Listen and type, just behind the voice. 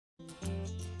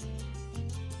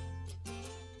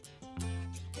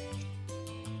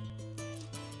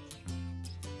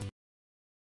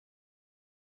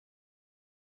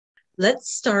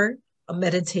Let's start a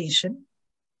meditation.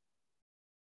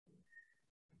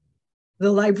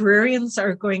 The librarians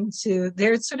are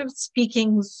they're sort of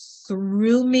speaking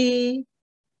through me.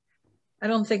 I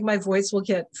don't think my voice will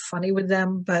get funny with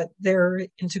them, but they're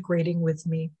integrating with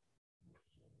me.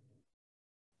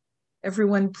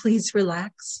 Everyone, please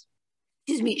relax.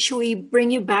 Excuse me, should we bring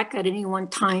you back at any one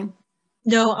time?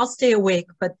 No, I'll stay awake,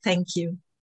 but thank you.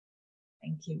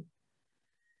 Thank you.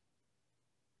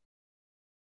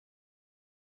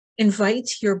 Invite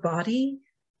your body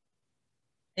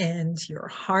and your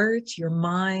heart, your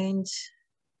mind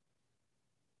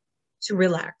to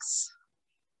relax.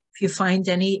 If you find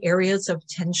any areas of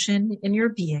tension in your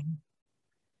being,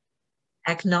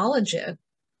 acknowledge it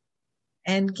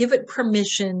and give it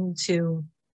permission to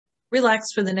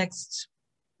relax for the next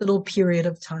little period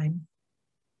of time.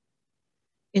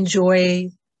 Enjoy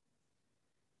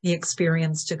the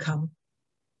experience to come.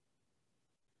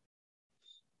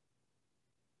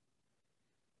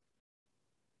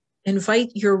 Invite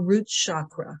your root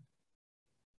chakra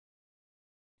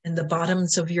and the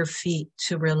bottoms of your feet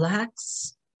to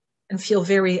relax and feel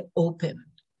very open,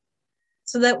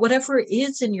 so that whatever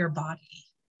is in your body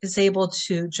is able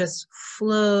to just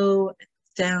flow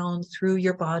down through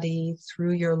your body,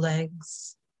 through your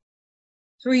legs,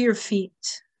 through your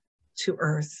feet to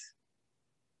earth.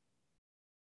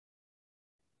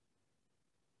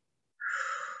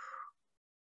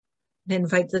 And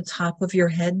invite the top of your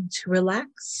head to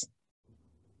relax.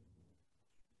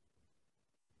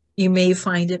 You may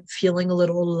find it feeling a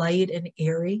little light and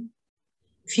airy.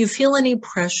 If you feel any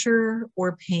pressure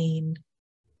or pain,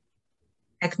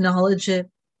 acknowledge it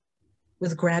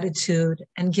with gratitude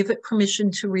and give it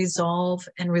permission to resolve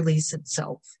and release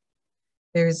itself.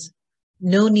 There's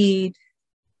no need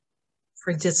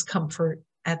for discomfort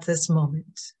at this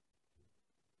moment.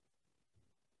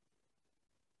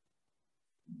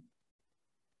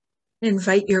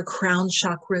 Invite your crown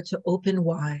chakra to open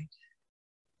wide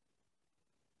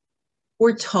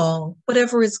or tall,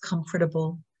 whatever is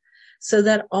comfortable, so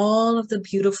that all of the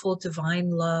beautiful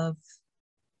divine love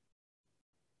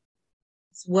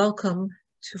is welcome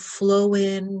to flow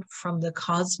in from the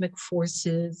cosmic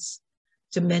forces,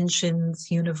 dimensions,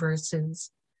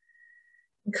 universes,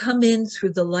 and come in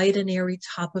through the light and airy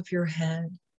top of your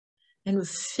head and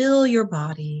fill your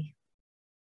body.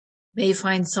 You may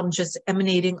find some just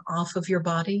emanating off of your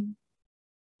body,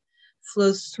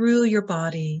 flows through your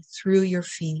body, through your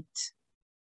feet,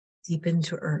 deep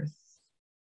into earth.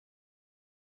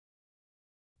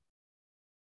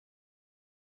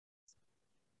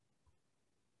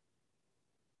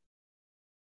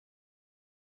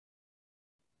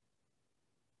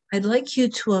 I'd like you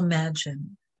to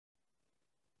imagine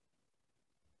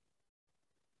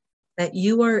that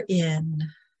you are in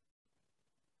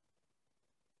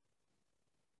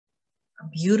a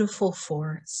beautiful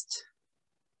forest,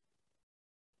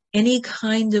 any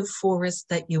kind of forest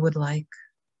that you would like.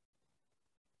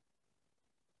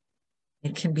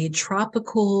 It can be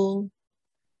tropical,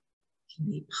 it can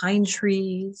be pine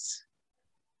trees,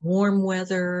 warm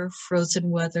weather, frozen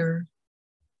weather.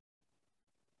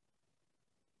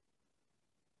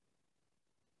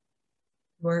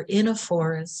 We're in a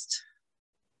forest.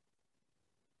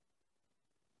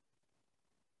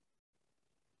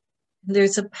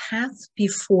 There's a path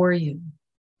before you.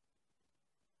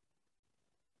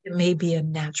 It may be a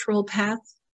natural path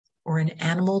or an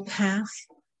animal path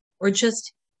or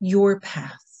just your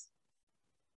path.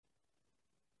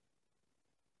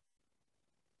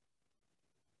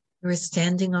 You're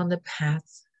standing on the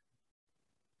path,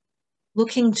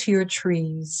 looking to your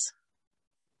trees.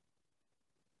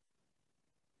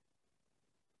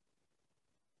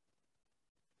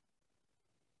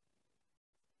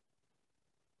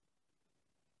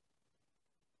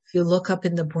 If you look up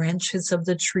in the branches of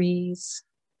the trees,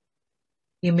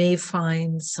 you may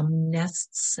find some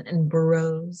nests and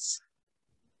burrows.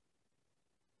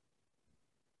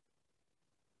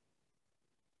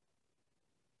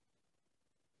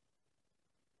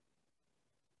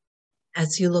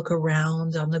 As you look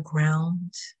around on the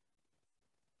ground,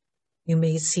 you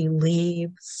may see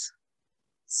leaves,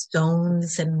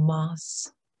 stones, and moss.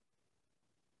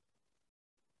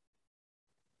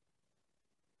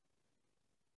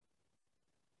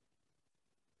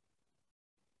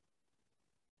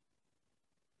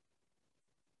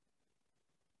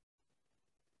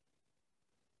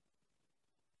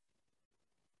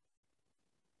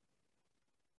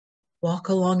 Walk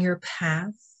along your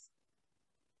path,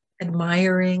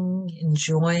 admiring,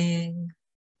 enjoying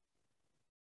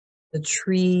the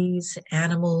trees,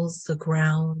 animals, the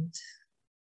ground.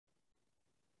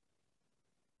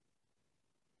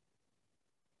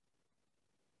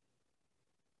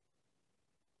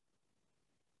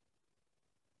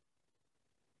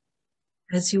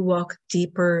 As you walk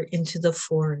deeper into the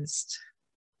forest,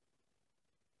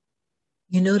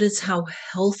 you notice how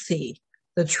healthy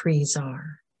the trees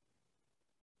are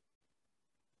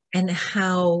and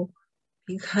how,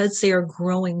 because they are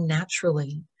growing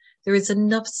naturally, there is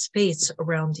enough space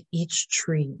around each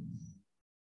tree.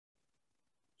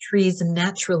 Trees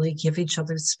naturally give each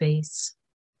other space,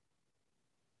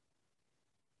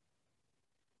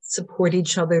 support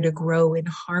each other to grow in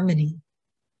harmony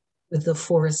with the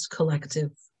forest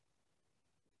collective,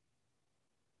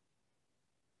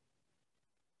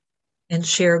 and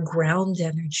share ground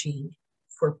energy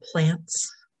for plants,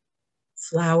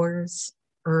 flowers,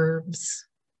 herbs,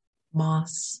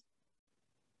 moss.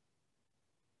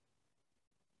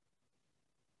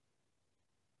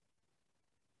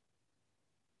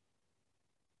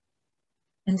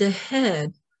 And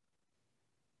ahead,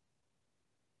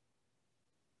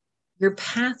 your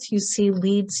path you see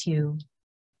leads you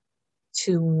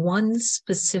to one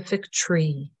specific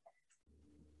tree.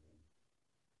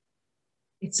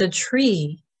 It's a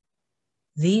tree,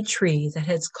 the tree that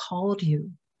has called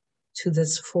you to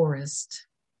this forest.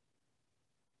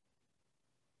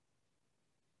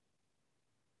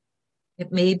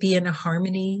 It may be in a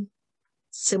harmony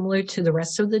similar to the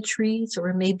rest of the trees, or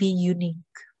it may be unique.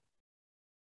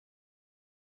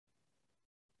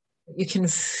 You can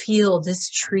feel this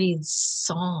tree's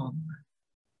song,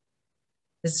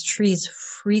 this tree's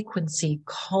frequency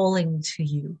calling to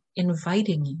you,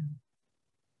 inviting you.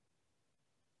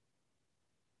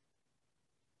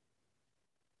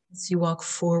 As you walk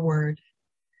forward,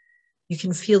 you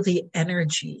can feel the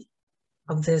energy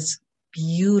of this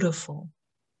beautiful,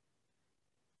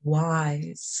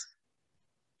 wise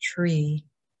tree.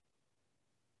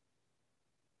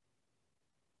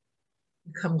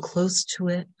 You come close to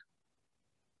it.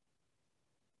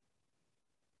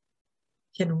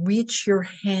 You can reach your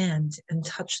hand and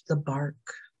touch the bark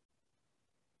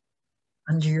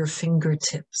under your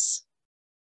fingertips.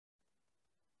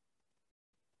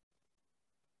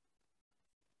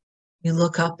 You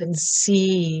look up and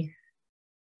see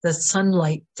the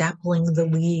sunlight dappling the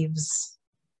leaves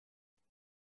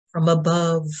from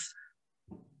above,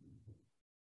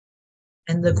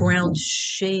 and the ground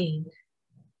shade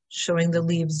showing the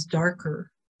leaves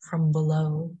darker from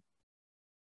below.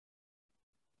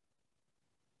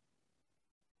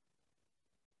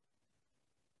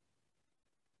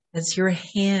 As your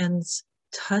hands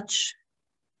touch,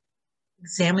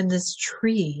 examine this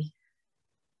tree.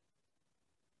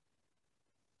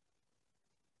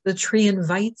 The tree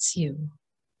invites you.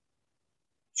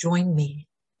 Join me.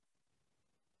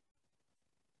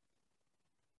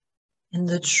 And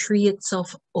the tree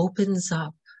itself opens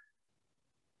up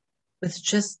with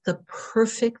just the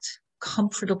perfect,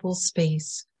 comfortable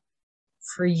space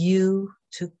for you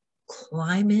to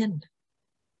climb in.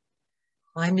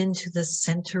 Climb into the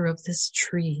center of this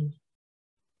tree.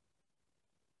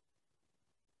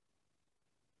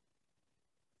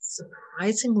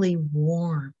 Surprisingly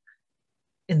warm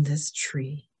in this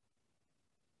tree.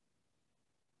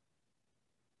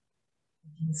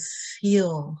 You can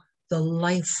feel the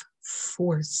life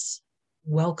force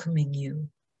welcoming you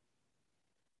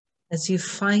as you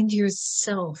find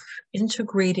yourself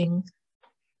integrating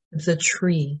the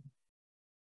tree.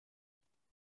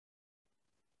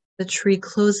 The tree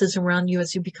closes around you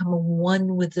as you become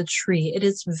one with the tree. It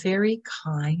is very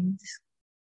kind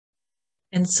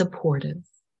and supportive.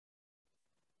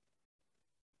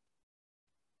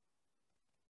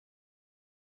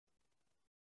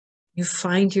 You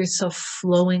find yourself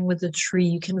flowing with the tree.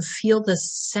 You can feel the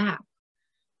sap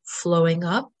flowing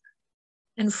up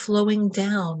and flowing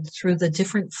down through the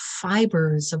different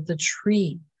fibers of the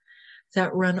tree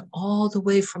that run all the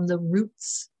way from the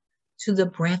roots to the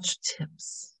branch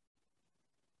tips.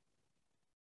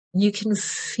 And you can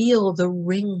feel the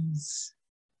rings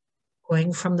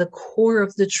going from the core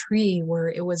of the tree, where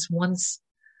it was once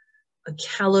a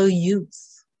callow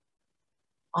youth,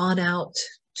 on out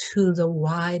to the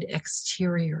wide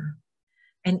exterior.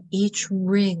 And each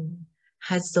ring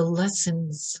has the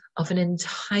lessons of an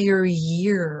entire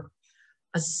year,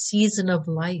 a season of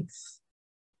life,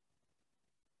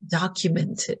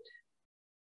 documented,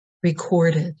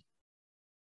 recorded.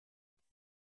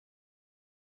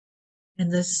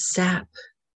 And the sap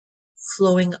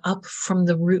flowing up from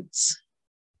the roots,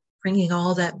 bringing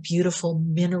all that beautiful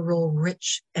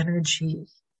mineral-rich energy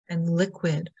and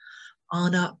liquid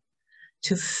on up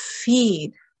to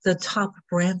feed the top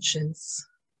branches.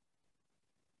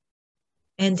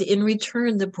 And in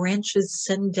return, the branches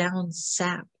send down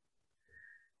sap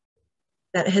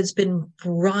that has been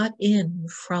brought in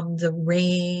from the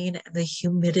rain and the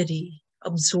humidity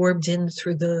absorbed in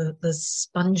through the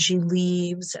spongy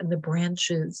leaves and the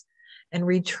branches, and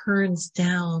returns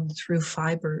down through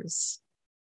fibers,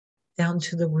 down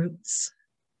to the roots.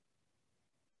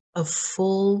 A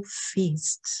full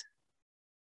feast.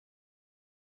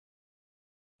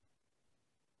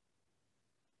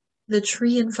 The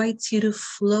tree invites you to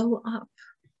flow up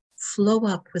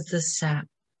with the sap.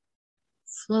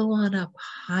 Flow on up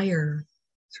higher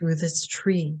through this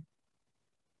tree.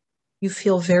 You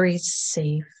feel very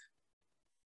safe,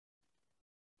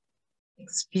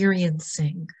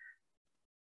 experiencing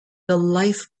the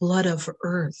lifeblood of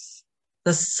Earth,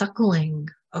 the suckling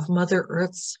of Mother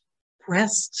Earth's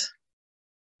breast,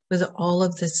 with all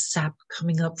of this sap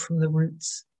coming up from the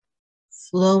roots,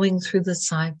 flowing through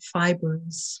the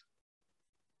fibers,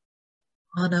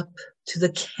 on up to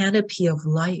the canopy of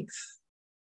life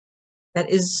that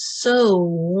is so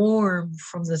warm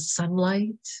from the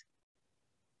sunlight,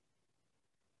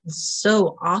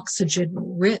 so oxygen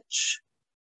rich.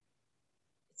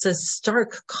 It's a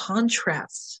stark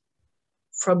contrast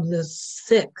from the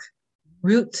thick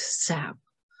root sap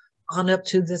on up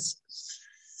to this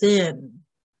thin,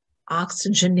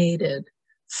 oxygenated,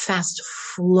 fast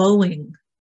flowing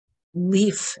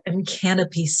leaf and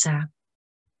canopy sap.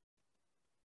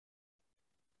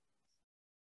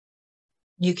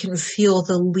 You can feel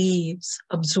the leaves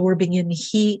absorbing in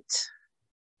heat.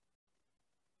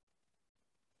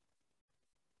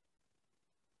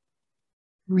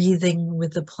 Breathing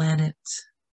with the planet.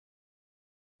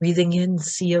 Breathing in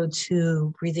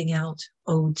CO2, breathing out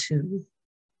O2.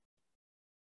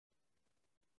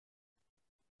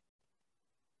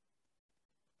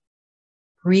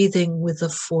 Breathing with the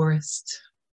forest.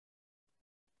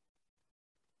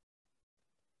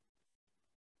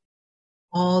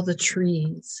 All the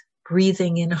trees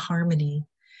breathing in harmony,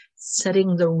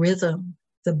 setting the rhythm,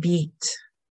 the beat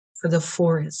for the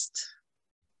forest.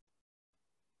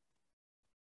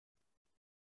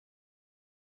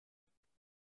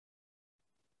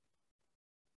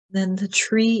 Then the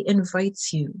tree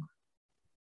invites you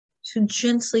to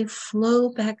gently flow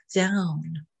back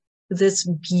down to this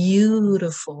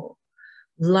beautiful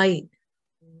light,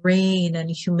 rain, and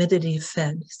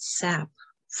humidity-fed sap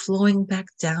flowing back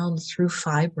down through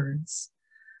fibers,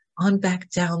 on back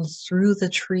down through the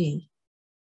tree.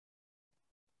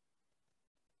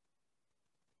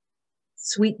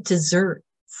 Sweet dessert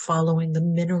following the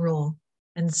mineral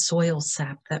and soil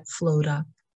sap that flowed up.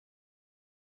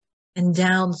 And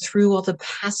down through all the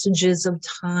passages of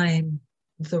time,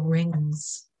 the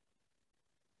rings,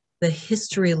 the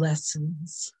history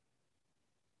lessons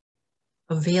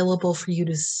available for you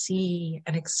to see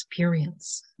and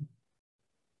experience.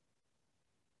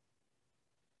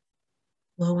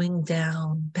 Flowing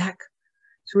down, back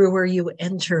through where you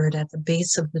entered at the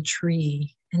base of the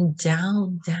tree, and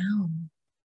down, down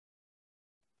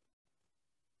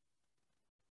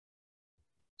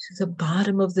to the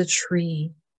bottom of the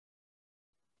tree,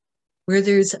 where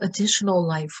there's additional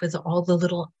life with all the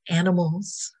little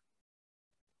animals,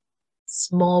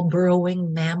 small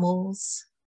burrowing mammals,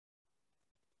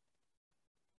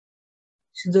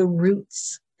 to the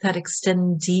roots that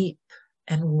extend deep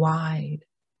and wide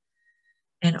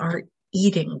and are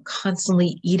eating,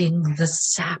 constantly eating the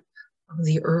sap of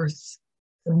the earth,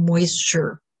 the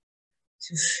moisture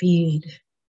to feed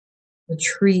the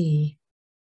tree,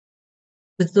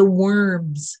 with the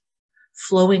worms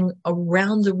flowing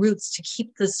around the roots to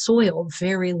keep the soil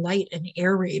very light and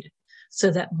aerated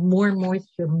so that more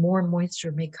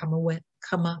moisture may come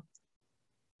up.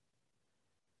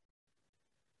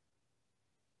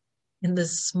 And the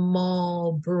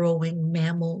small burrowing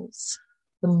mammals,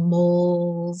 the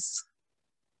moles,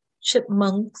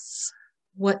 chipmunks,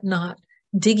 whatnot,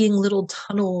 digging little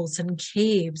tunnels and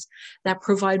caves that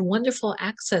provide wonderful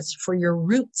access for your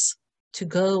roots to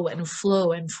go and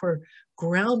flow, and for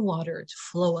groundwater to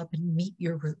flow up and meet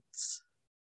your roots.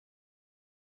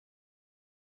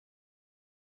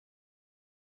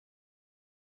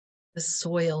 The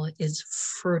soil is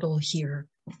fertile here,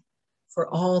 for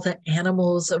all the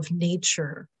animals of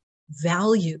nature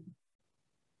value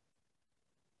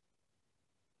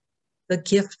the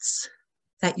gifts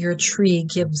that your tree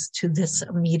gives to this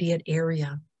immediate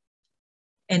area.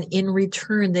 And in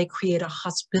return, they create a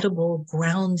hospitable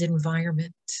ground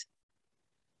environment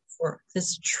for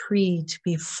this tree to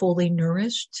be fully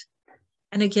nourished,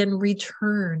 and again,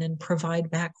 return and provide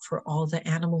back for all the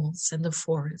animals in the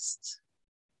forest.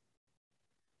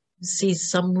 You see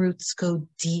some roots go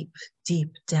deep,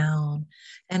 deep down,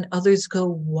 and others go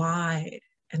wide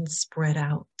and spread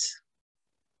out.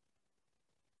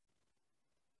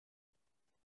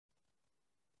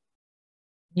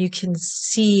 You can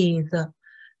see the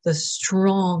the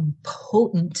strong,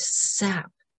 potent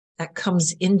sap that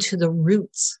comes into the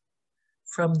roots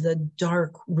from the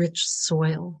dark, rich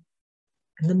soil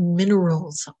and the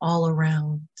minerals all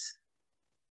around.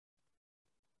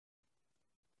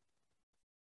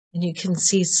 And you can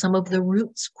see some of the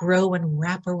roots grow and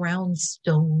wrap around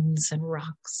stones and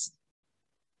rocks,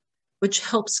 which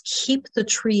helps keep the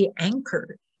tree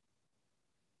anchored.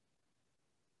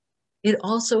 It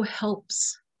also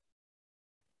helps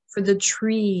for the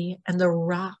tree and the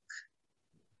rock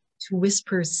to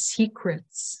whisper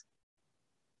secrets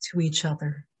to each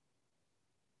other.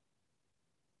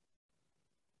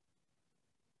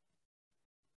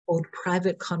 Hold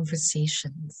private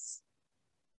conversations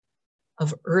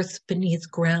of earth beneath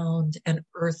ground and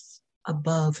earth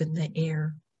above in the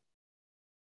air.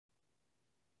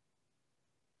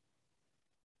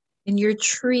 And your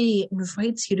tree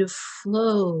invites you to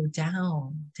flow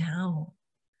down, down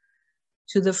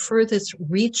to the furthest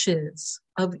reaches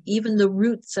of even the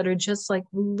roots that are just like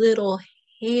little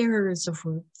hairs of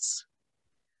roots,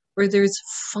 where there's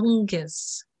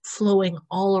fungus flowing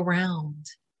all around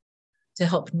to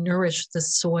help nourish the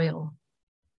soil.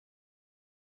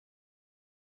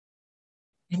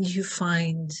 And you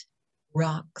find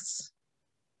rocks,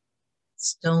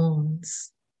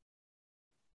 stones,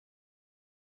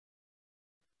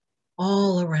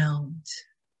 all around.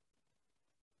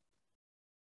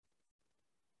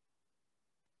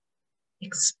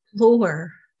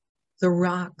 Explore the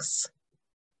rocks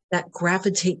that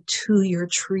gravitate to your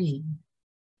tree,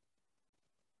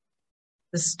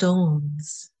 the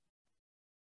stones.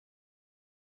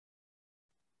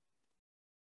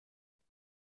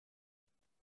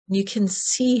 You can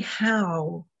see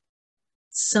how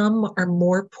some are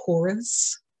more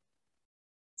porous,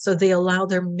 so they allow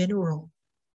their mineral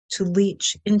to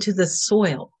leach into the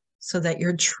soil so that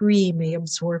your tree may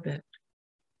absorb it.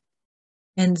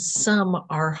 And some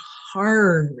are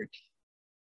hard.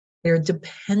 They're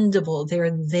dependable.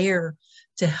 They're there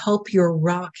to help your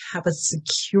rock have a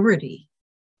security.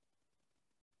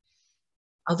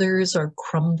 Others are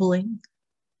crumbling,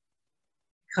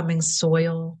 becoming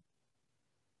soil,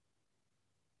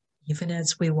 even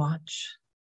as we watch.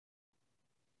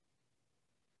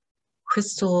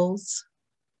 Crystals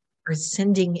are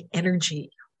sending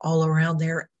energy all around.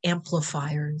 Their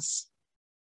amplifiers.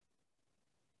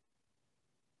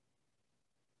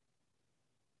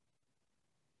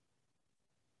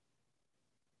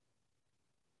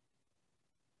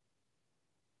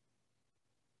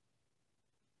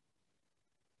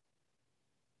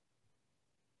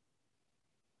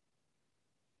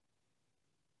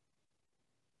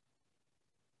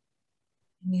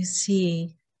 And you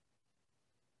see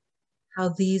how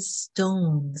these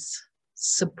stones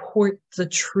support the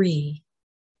tree.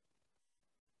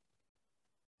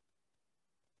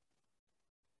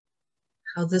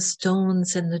 How the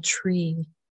stones and the tree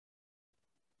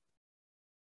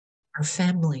are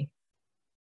family.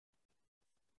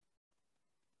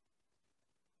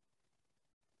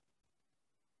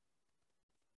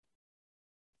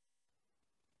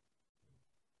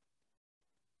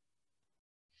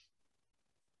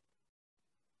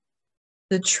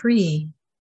 The tree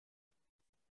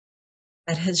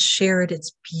that has shared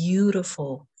its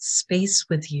beautiful space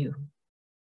with you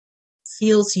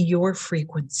feels your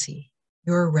frequency,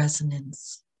 your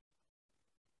resonance,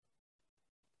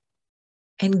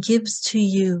 and gives to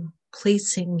you,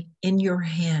 placing in your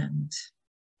hand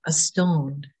a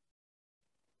stone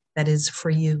that is for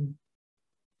you.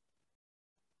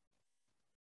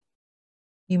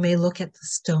 You may look at the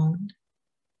stone.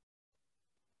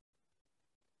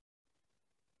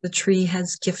 The tree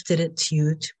has gifted it to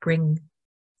you to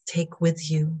take with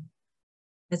you.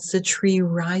 As the tree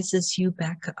rises you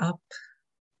back up,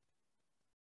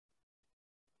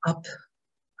 up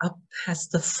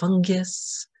past the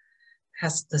fungus,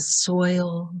 past the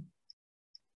soil,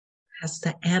 past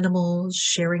the animals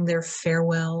sharing their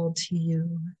farewell to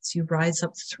you as you rise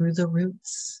up through the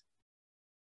roots,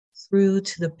 through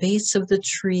to the base of the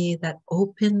tree that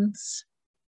opens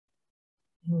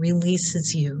and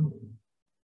releases you.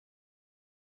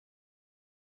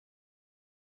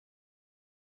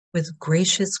 With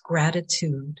gracious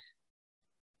gratitude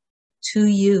to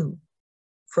you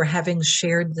for having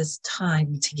shared this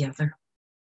time together.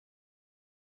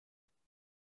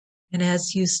 And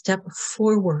as you step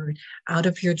forward out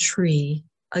of your tree,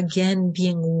 again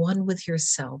being one with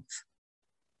yourself,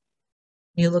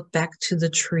 you look back to the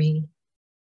tree,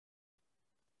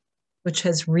 which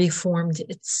has reformed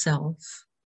itself.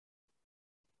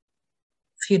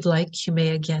 If you'd like, you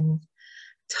may again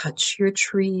touch your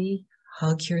tree,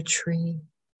 hug your tree.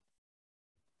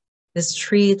 This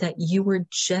tree that you were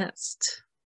just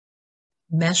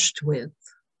meshed with,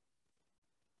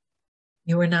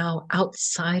 you are now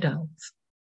outside of.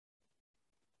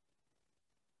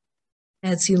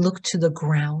 As you look to the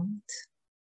ground,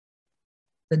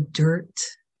 the dirt,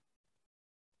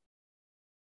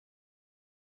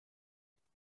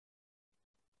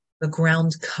 the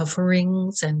ground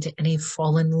coverings and any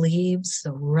fallen leaves,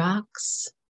 the rocks,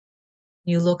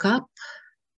 you look up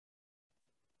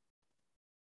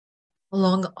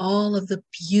along all of the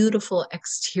beautiful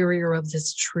exterior of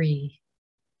this tree.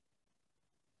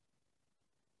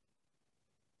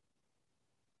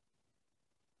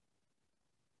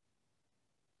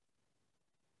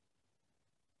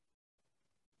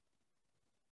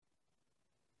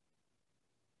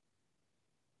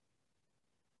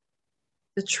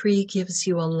 The tree gives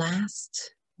you a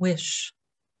last wish,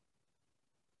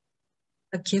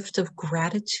 a gift of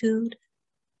gratitude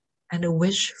and a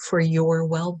wish for your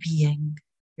well-being,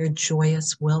 your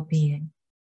joyous well-being,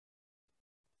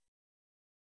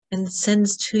 and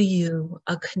sends to you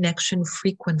a connection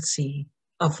frequency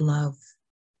of love,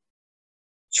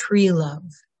 tree love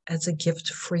as a gift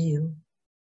for you.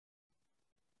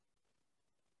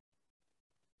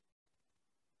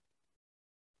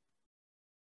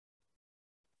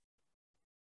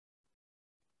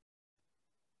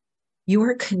 You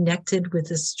are connected with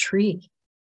this tree,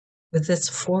 with this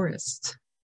forest.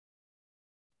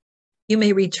 You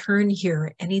may return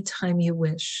here anytime you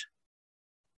wish,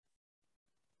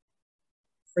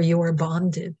 for you are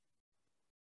bonded.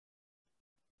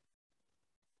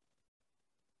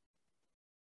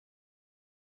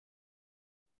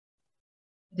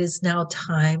 It is now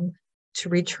time to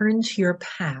return to your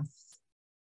path.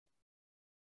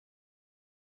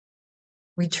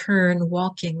 Return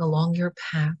walking along your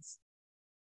path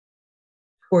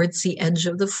towards the edge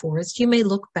of the forest. You may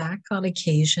look back on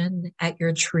occasion at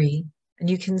your tree, and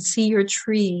you can see your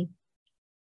tree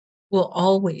will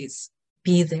always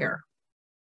be there,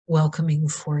 welcoming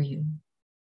for you.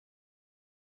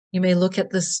 You may look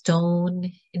at the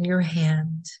stone in your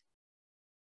hand.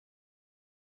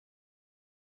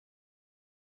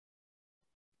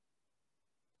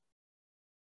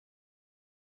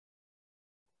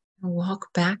 And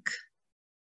walk back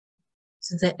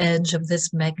to the edge of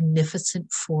this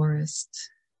magnificent forest.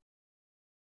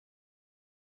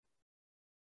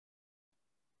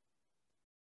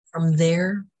 From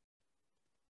there,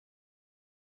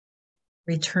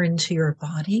 return to your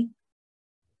body,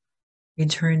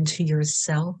 return to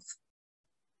yourself.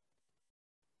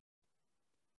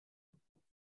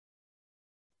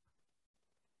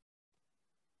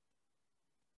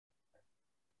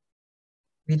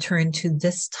 Return to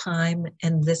this time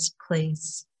and this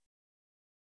place.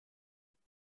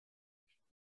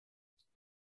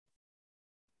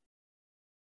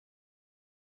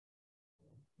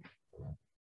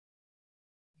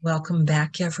 Welcome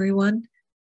back, everyone.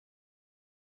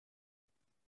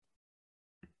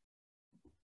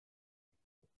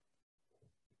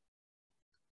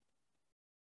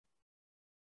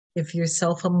 Give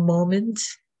yourself a moment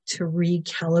to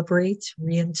recalibrate,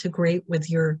 reintegrate with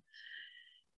your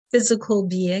physical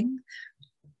being.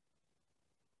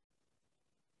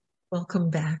 Welcome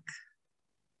back.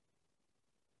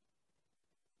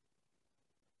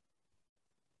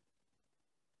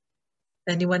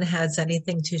 If anyone has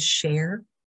anything to share,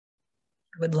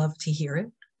 I would love to hear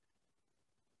it.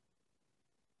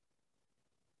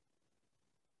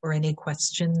 Or any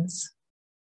questions.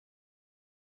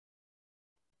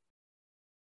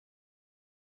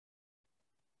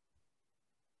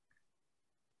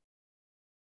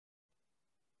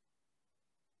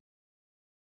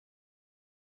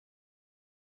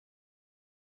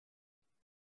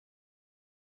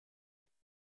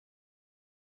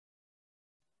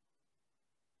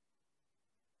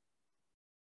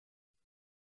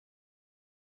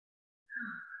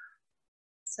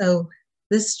 So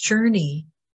this journey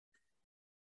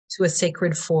to a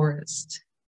sacred forest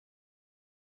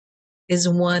is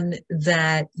one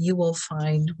that you will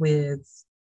find with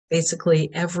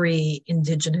basically every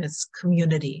indigenous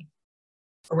community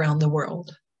around the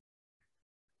world,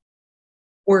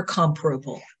 or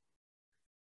comparable.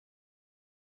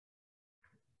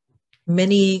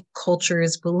 Many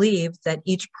cultures believe that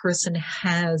each person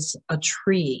has a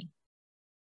tree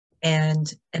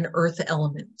and an earth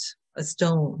element, a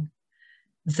stone,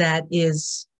 that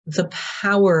is the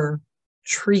power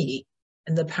tree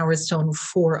and the power stone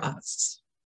for us.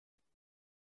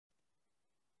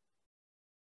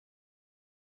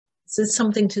 This is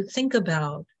something to think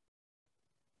about.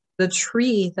 The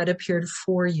tree that appeared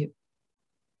for you.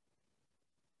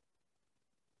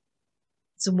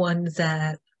 It's one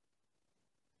that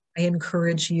I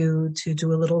encourage you to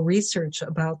do a little research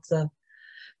about the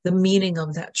the meaning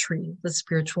of that tree, the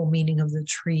spiritual meaning of the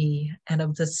tree and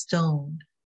of the stone.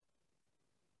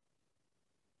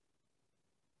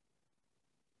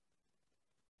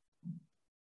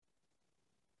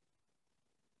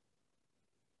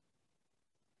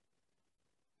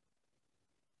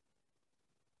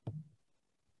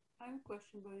 I have a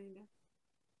question, Bonita.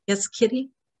 Yes, Kitty?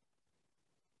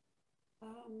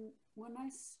 When I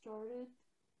started,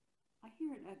 I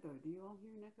hear an echo. Do you all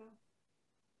hear an echo?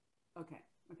 Okay,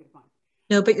 okay, fine.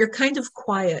 No, but you're kind of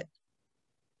quiet.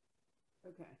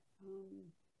 Okay.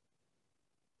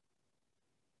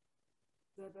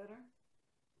 Is that better?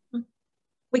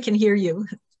 We can hear you.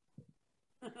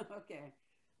 Okay.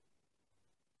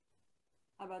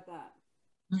 How about that?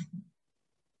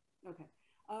 Okay.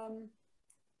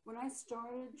 When I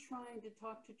started trying to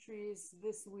talk to trees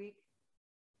this week,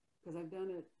 because I've done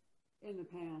it in the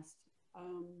past,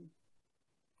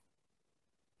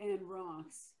 and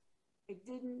rocks, I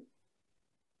didn't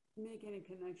make any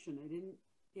connection. I didn't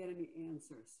get any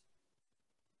answers.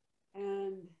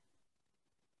 And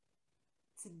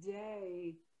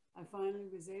today, I finally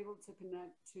was able to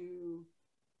connect to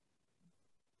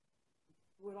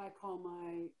what I call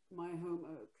my home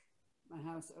oak, my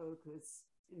house oak that's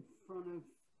in front of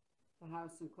the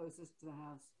house and closest to the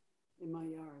house in my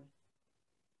yard.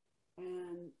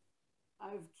 And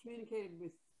I've communicated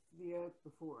with the oak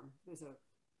before, this oak.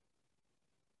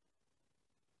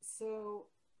 So,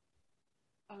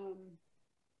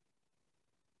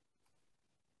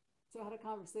 so I had a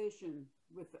conversation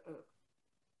with the oak.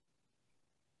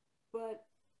 But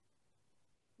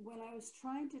when I was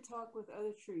trying to talk with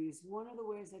other trees, one of the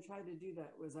ways I tried to do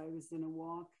that was I was in a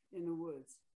walk in the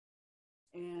woods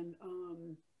and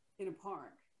in a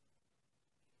park.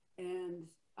 And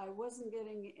I wasn't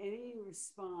getting any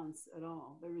response at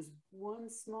all. There was one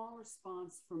small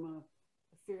response from a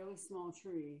fairly small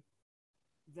tree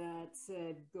that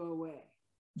said, "Go away."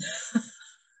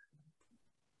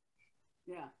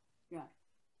 Yeah.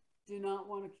 Do not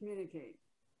want to communicate.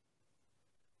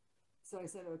 So I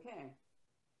said, okay.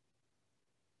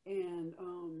 And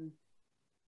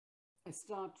I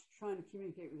stopped trying to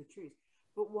communicate with the trees.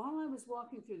 But while I was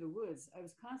walking through the woods, I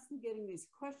was constantly getting these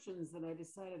questions that I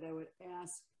decided I would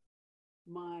ask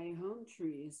my home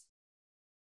trees.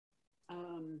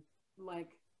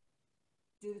 Like,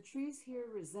 do the trees here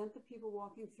resent the people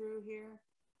walking through here?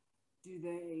 Do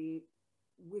they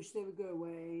wish they would go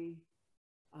away?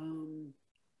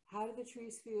 How do the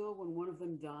trees feel when one of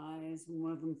them dies, when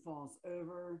one of them falls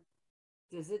over?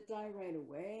 Does it die right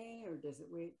away or does it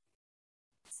wait?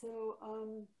 So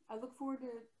I look forward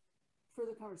to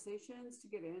further conversations to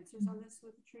get answers on this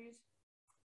with the trees.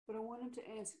 But I wanted to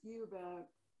ask you about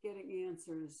getting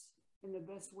answers and the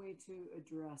best way to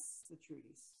address the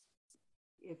trees.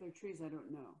 If they're trees I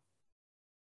don't know.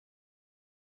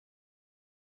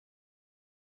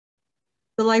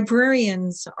 The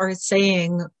librarians are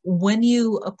saying when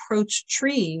you approach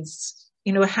trees,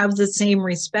 have the same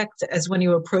respect as when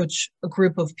you approach a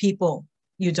group of people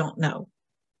you don't know.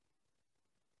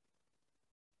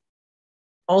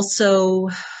 Also,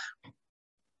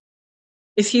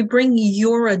 if you bring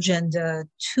your agenda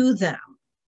to them,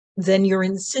 then you're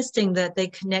insisting that they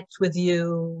connect with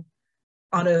you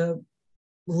on a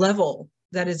level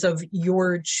that is of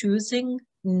your choosing,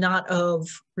 not of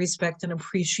respect and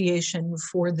appreciation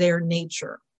for their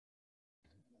nature.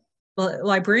 Well,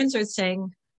 librarians are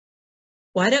saying,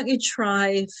 why don't you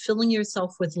try filling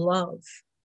yourself with love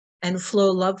and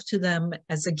flow love to them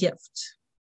as a gift?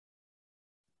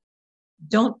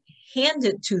 Don't hand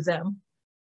it to them,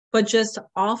 but just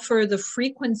offer the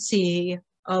frequency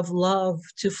of love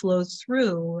to flow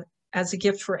through as a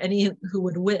gift for any who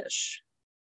would wish.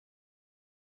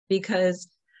 Because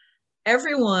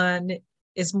everyone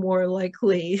is more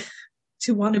likely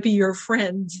to want to be your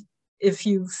friend if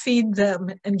you feed them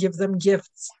and give them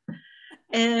gifts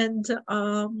and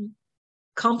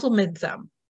compliment them.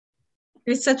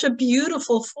 You're such a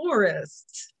beautiful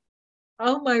forest.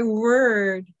 Oh my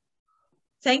word.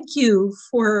 Thank you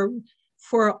for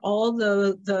all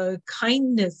the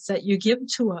kindness that you give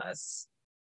to us.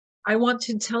 I want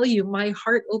to tell you, my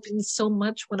heart opens so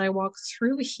much when I walk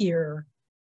through here.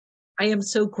 I am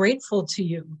so grateful to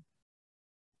you.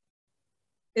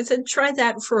 I said, try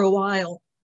that for a while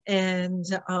and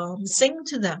sing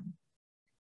to them.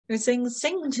 They're saying,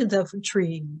 sing to the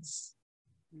trees.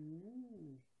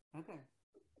 Okay.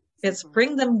 Yes,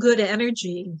 bring them good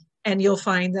energy and you'll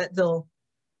find that they'll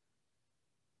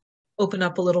open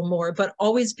up a little more, but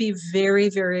always be very,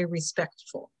 very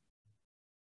respectful.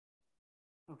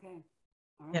 Okay.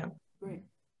 All right. Yeah. Great.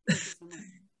 Thank you so much.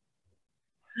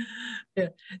 Yeah.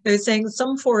 They're saying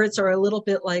some forests are a little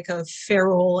bit like a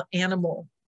feral animal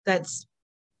that's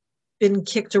been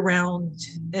kicked around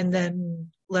and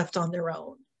then left on their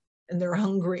own, and they're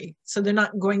hungry. So they're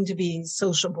not going to be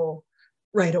sociable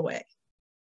right away.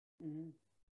 Mm-hmm.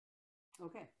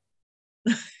 Okay.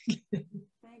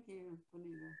 Thank you,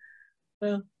 Bonita.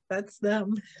 Well, that's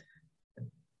them.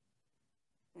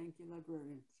 Thank you,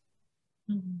 librarians.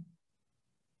 Mm-hmm.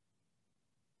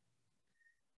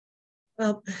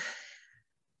 Well,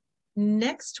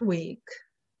 next week,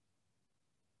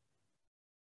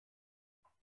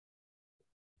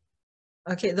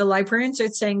 okay, the librarians are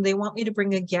saying they want me to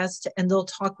bring a guest and they'll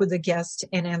talk with the guest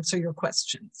and answer your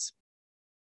questions.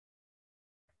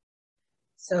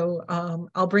 So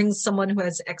I'll bring someone who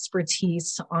has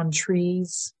expertise on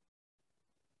trees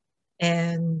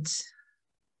and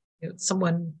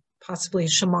someone possibly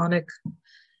shamanic,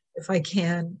 if I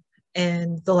can.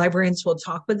 And the librarians will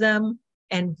talk with them,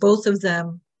 and both of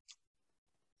them,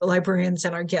 the librarians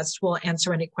and our guests, will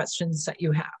answer any questions that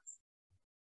you have.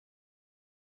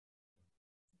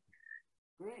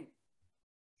 Great.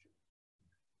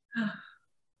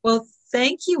 Well,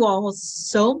 thank you all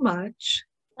so much.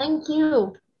 Thank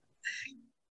you.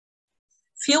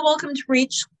 Feel welcome to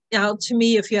reach out to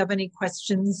me if you have any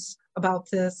questions about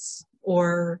this,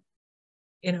 or,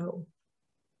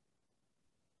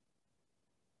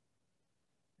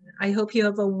 I hope you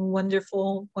have a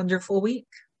wonderful, wonderful week.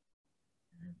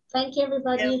 Thank you,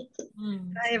 everybody.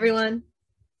 Bye, everyone.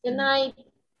 Good night.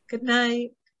 Good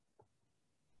night.